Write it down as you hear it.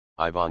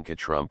Ivanka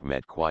Trump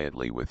met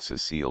quietly with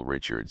Cecile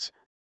Richards,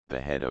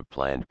 the head of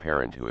Planned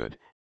Parenthood,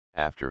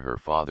 after her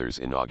father's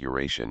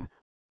inauguration,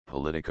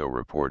 Politico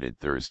reported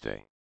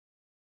Thursday.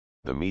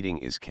 The meeting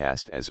is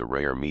cast as a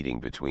rare meeting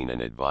between an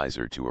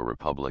advisor to a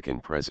Republican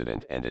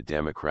president and a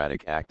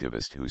Democratic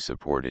activist who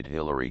supported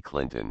Hillary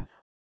Clinton,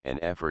 an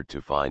effort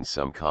to find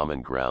some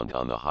common ground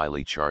on the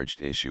highly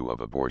charged issue of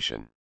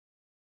abortion.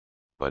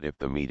 But if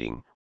the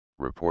meeting,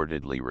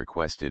 reportedly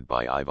requested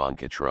by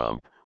Ivanka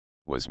Trump,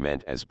 was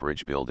meant as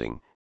bridge building,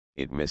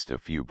 it missed a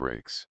few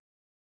bricks.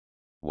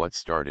 What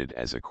started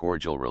as a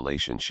cordial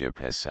relationship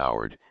has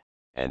soured,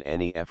 and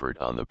any effort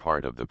on the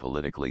part of the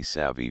politically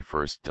savvy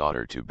first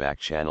daughter to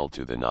back-channel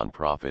to the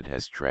nonprofit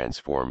has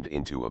transformed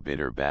into a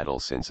bitter battle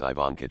since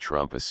Ivanka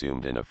Trump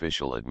assumed an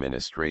official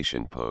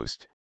administration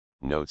post,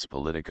 notes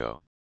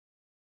Politico.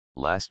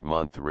 Last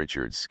month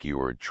Richards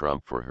skewered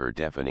Trump for her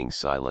deafening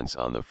silence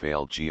on the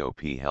failed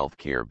GOP health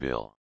care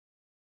bill.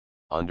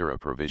 Under a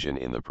provision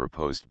in the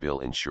proposed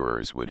bill,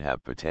 insurers would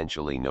have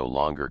potentially no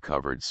longer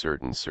covered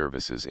certain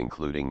services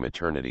including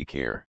maternity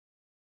care.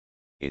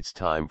 "It's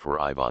time for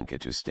Ivanka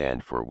to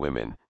stand for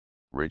women,"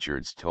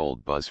 Richards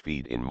told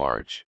BuzzFeed in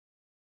March.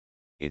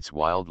 "It's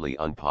wildly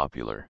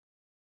unpopular.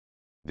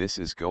 This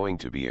is going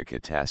to be a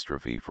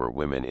catastrophe for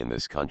women in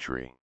this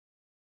country."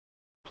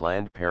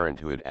 Planned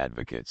Parenthood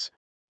advocates,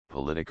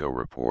 Politico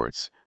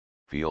reports,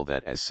 feel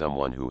that as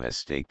someone who has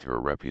staked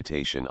her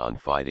reputation on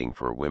fighting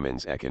for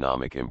women's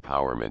economic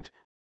empowerment,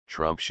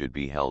 Trump should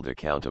be held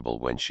accountable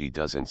when she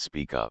doesn't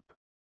speak up.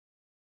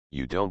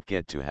 "You don't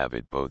get to have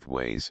it both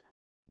ways,"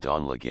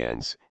 Don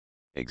Legans,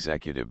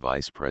 executive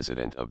vice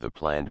president of the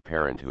Planned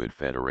Parenthood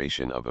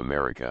Federation of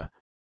America,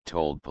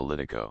 told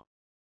Politico.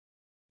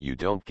 "You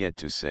don't get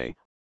to say,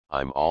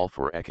 'I'm all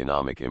for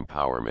economic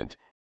empowerment,'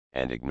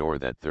 and ignore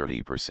that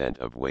 30%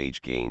 of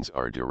wage gains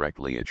are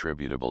directly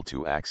attributable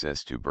to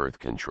access to birth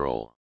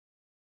control.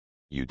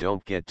 You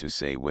don't get to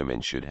say women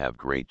should have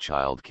great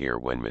child care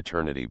when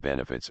maternity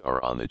benefits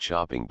are on the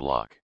chopping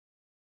block."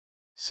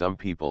 Some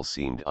people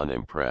seemed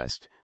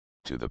unimpressed,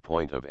 to the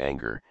point of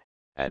anger,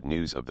 at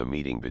news of the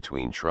meeting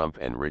between Trump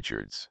and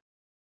Richards.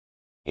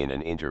 In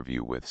an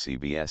interview with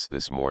CBS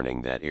This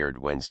Morning that aired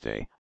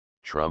Wednesday,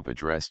 Trump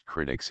addressed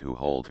critics who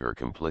hold her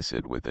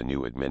complicit with the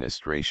new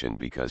administration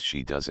because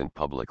she doesn't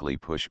publicly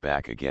push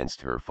back against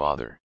her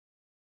father.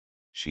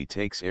 "She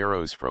takes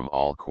arrows from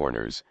all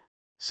corners,"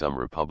 some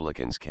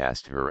Republicans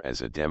cast her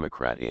as a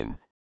Democrat in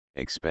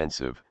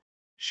expensive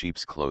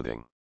sheep's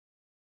clothing.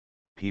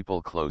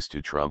 People close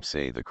to Trump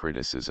say the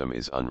criticism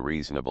is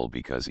unreasonable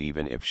because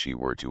even if she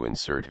were to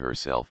insert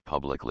herself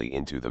publicly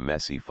into the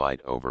messy fight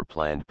over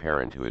Planned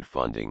Parenthood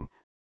funding,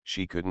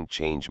 she couldn't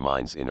change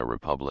minds in a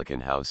Republican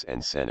House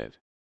and Senate.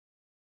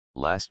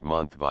 Last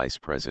month Vice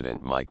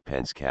President Mike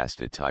Pence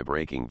cast a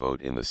tie-breaking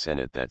vote in the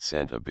Senate that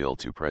sent a bill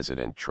to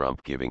President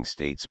Trump giving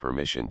states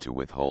permission to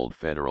withhold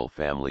federal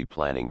family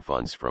planning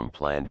funds from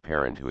Planned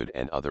Parenthood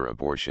and other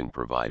abortion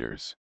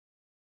providers.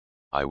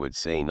 "I would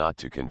say not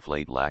to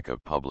conflate lack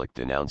of public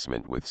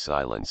denouncement with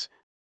silence,"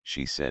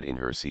 she said in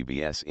her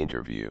CBS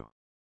interview.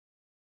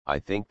 "I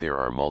think there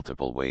are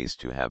multiple ways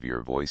to have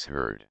your voice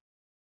heard.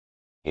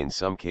 In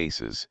some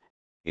cases,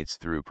 it's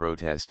through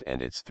protest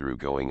and it's through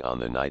going on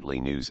the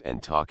nightly news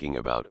and talking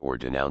about or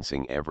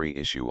denouncing every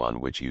issue on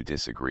which you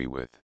disagree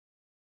with.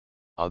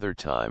 Other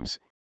times,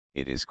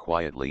 it is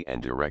quietly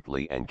and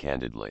directly and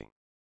candidly.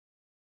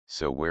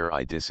 So where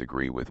I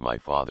disagree with my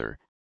father,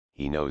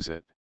 he knows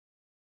it."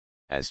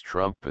 As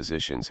Trump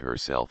positions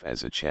herself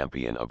as a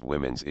champion of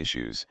women's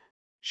issues,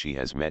 she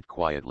has met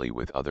quietly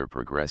with other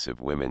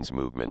progressive women's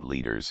movement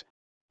leaders,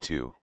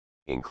 too,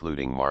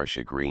 including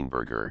Marsha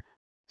Greenberger,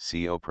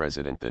 CO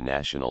President the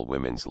National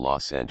Women's Law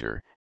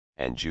Center,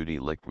 and Judy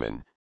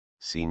Lichtman,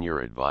 Senior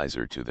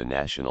Advisor to the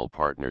National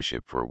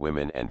Partnership for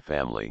Women and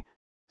Family,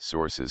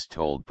 sources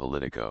told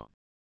Politico.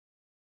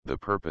 The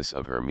purpose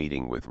of her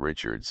meeting with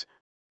Richards,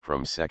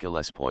 from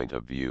Cecile's point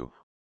of view,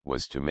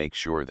 was to make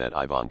sure that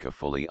Ivanka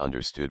fully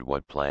understood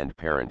what Planned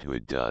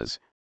Parenthood does,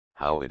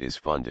 how it is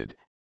funded,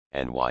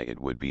 and why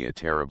it would be a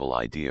terrible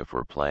idea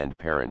for Planned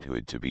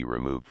Parenthood to be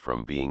removed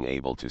from being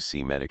able to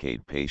see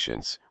Medicaid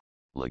patients,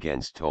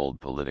 Legans told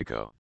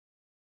Politico.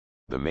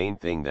 "The main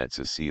thing that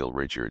Cecile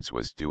Richards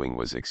was doing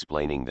was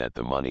explaining that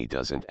the money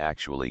doesn't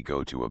actually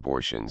go to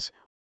abortions,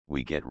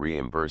 we get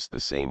reimbursed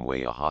the same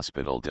way a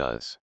hospital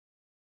does.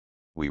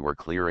 We were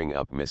clearing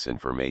up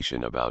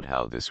misinformation about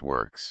how this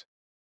works."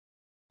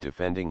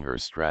 Defending her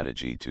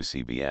strategy to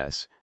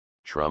CBS,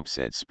 Trump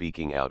said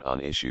speaking out on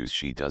issues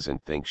she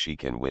doesn't think she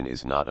can win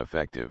is not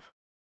effective.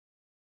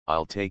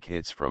 "I'll take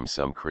hits from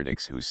some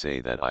critics who say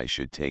that I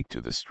should take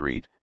to the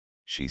street,"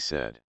 she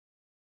said.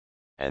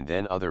 "And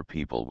then other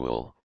people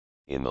will,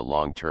 in the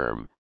long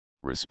term,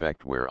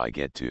 respect where I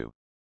get to.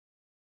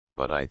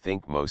 But I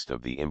think most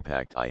of the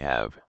impact I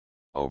have,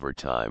 over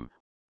time,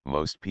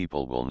 most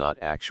people will not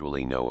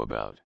actually know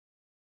about."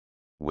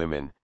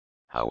 Women,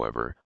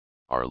 however,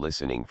 are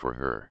listening for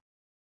her.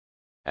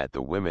 At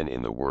the Women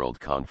in the World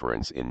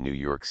conference in New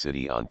York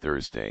City on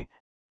Thursday,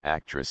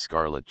 Actress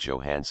Scarlett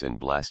Johansson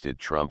blasted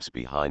Trump's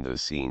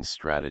behind-the-scenes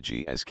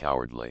strategy as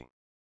cowardly.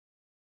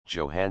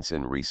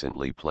 Johansson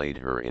recently played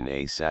her in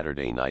a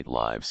Saturday Night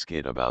Live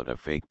skit about a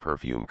fake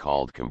perfume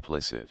called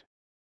Complicit.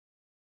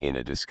 In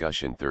a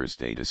discussion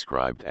Thursday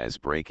described as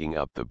breaking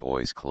up the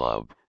boys'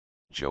 club,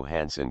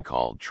 Johansson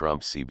called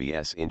Trump's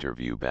CBS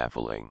interview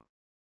baffling.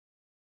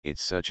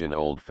 "It's such an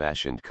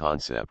old-fashioned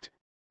concept,"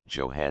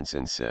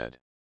 Johansson said.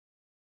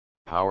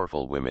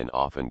 "Powerful women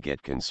often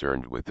get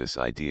concerned with this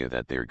idea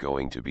that they're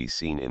going to be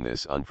seen in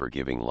this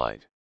unforgiving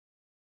light.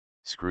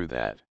 Screw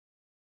that.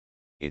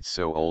 It's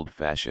so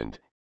old-fashioned,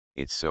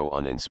 it's so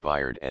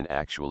uninspired and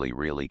actually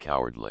really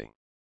cowardly.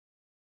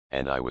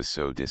 And I was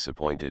so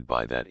disappointed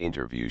by that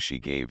interview she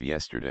gave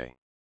yesterday.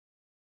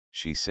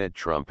 She said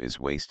Trump is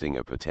wasting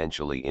a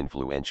potentially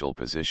influential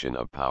position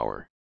of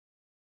power.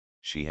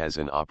 She has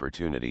an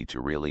opportunity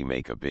to really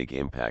make a big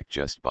impact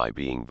just by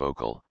being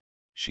vocal,"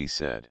 she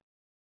said.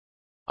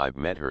 "I've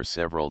met her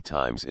several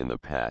times in the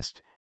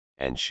past,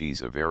 and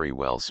she's a very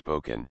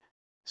well-spoken,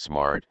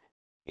 smart,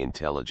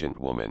 intelligent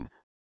woman.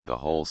 The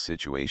whole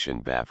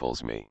situation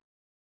baffles me."